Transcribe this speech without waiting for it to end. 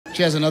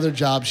She has another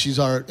job. She's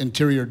our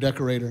interior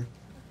decorator.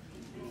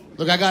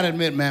 Look, I gotta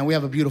admit, man, we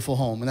have a beautiful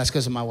home, and that's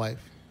because of my wife.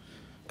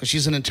 Because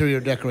she's an interior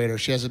decorator.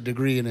 She has a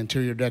degree in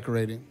interior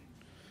decorating.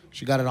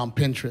 She got it on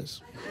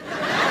Pinterest.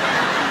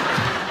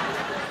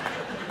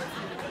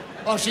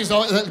 Oh, she's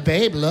always,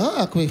 babe,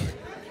 look,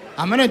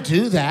 I'm gonna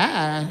do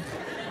that.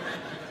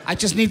 I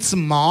just need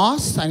some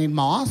moss. I need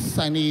moss.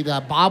 I need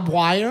barbed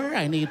wire.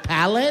 I need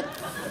pallets.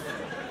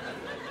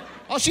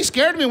 Oh, she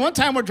scared me. One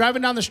time we're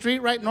driving down the street,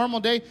 right, normal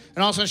day,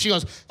 and all of a sudden she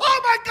goes,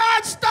 oh my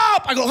God,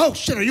 stop! I go, oh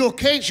shit, are you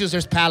okay? She goes,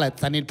 there's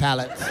pallets. I need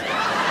pallets.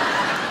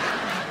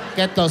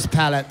 Get those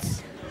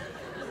pallets.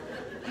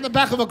 In the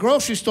back of a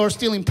grocery store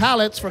stealing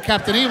pallets for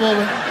Captain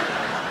Evil.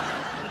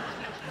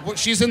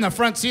 She's in the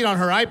front seat on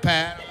her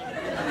iPad.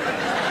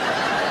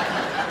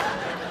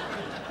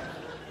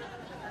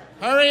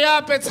 Hurry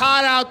up, it's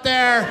hot out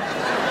there.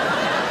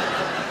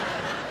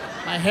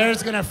 My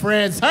hair's gonna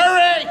frizz.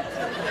 Hurry!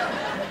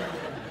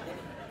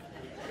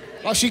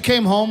 Well, she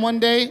came home one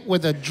day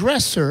with a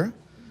dresser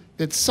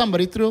that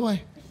somebody threw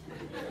away.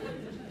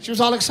 She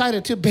was all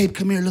excited too. Babe,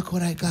 come here, look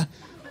what I got.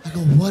 I go,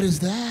 what is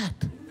that?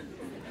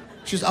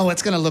 She goes, oh,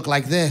 it's gonna look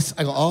like this.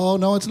 I go, oh,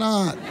 no, it's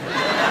not.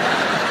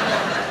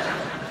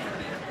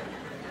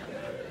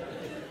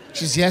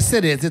 She says, yes,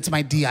 it is. It's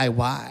my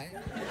DIY.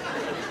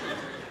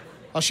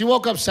 Well, she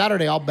woke up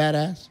Saturday all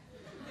badass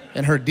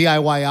in her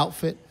DIY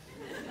outfit.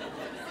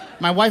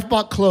 My wife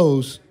bought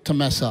clothes to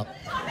mess up.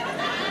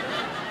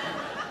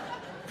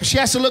 She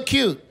has to look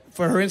cute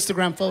for her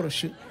Instagram photo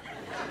shoot.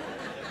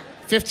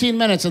 15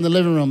 minutes in the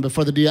living room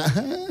before the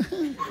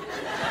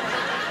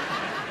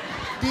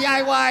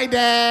DIY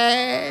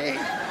day.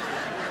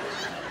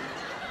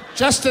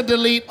 Just to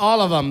delete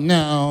all of them.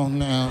 No.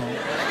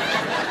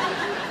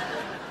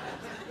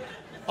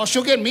 Oh,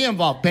 she'll get me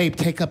involved. Babe,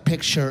 take a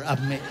picture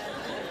of me.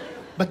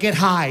 But get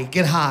high.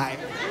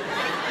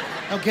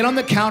 No, get on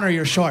the counter,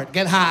 you're short.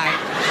 Get high.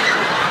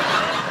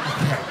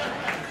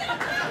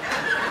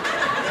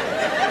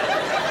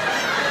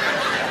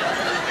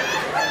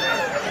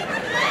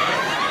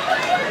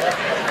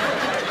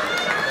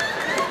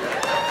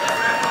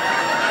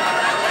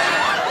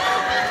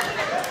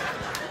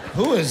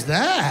 Who is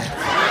that?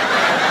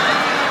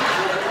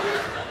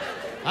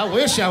 I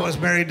wish I was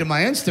married to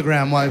my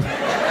Instagram wife.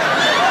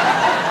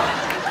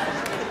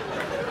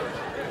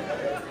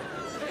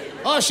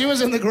 Oh, she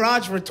was in the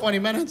garage for 20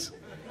 minutes.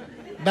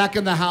 Back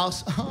in the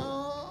house.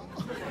 Oh,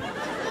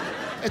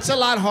 it's a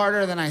lot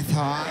harder than I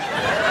thought.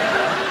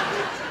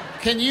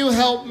 Can you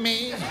help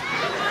me?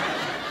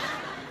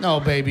 No,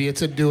 baby,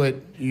 it's a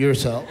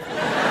do-it-yourself.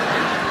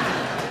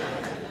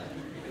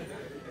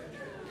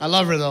 I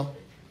love her, though.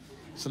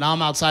 So now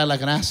I'm outside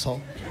like an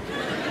asshole.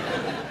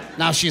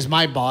 Now she's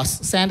my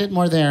boss. Sand it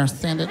more there,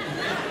 sand it.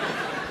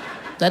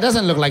 That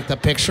doesn't look like the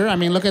picture. I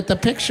mean, look at the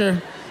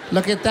picture.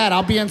 Look at that.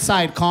 I'll be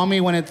inside. Call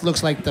me when it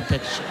looks like the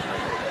picture.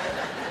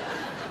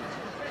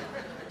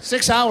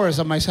 6 hours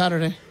of my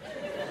Saturday.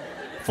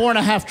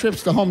 4.5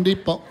 trips to Home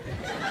Depot.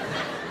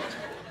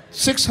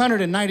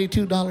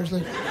 $692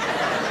 later.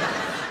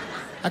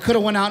 I could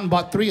have went out and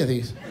bought 3 of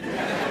these.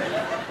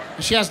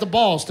 And she has the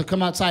balls to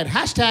come outside.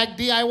 Hashtag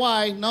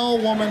DIY. No,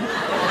 woman.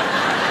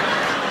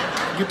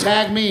 You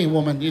tag me,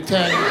 woman. You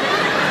tag me.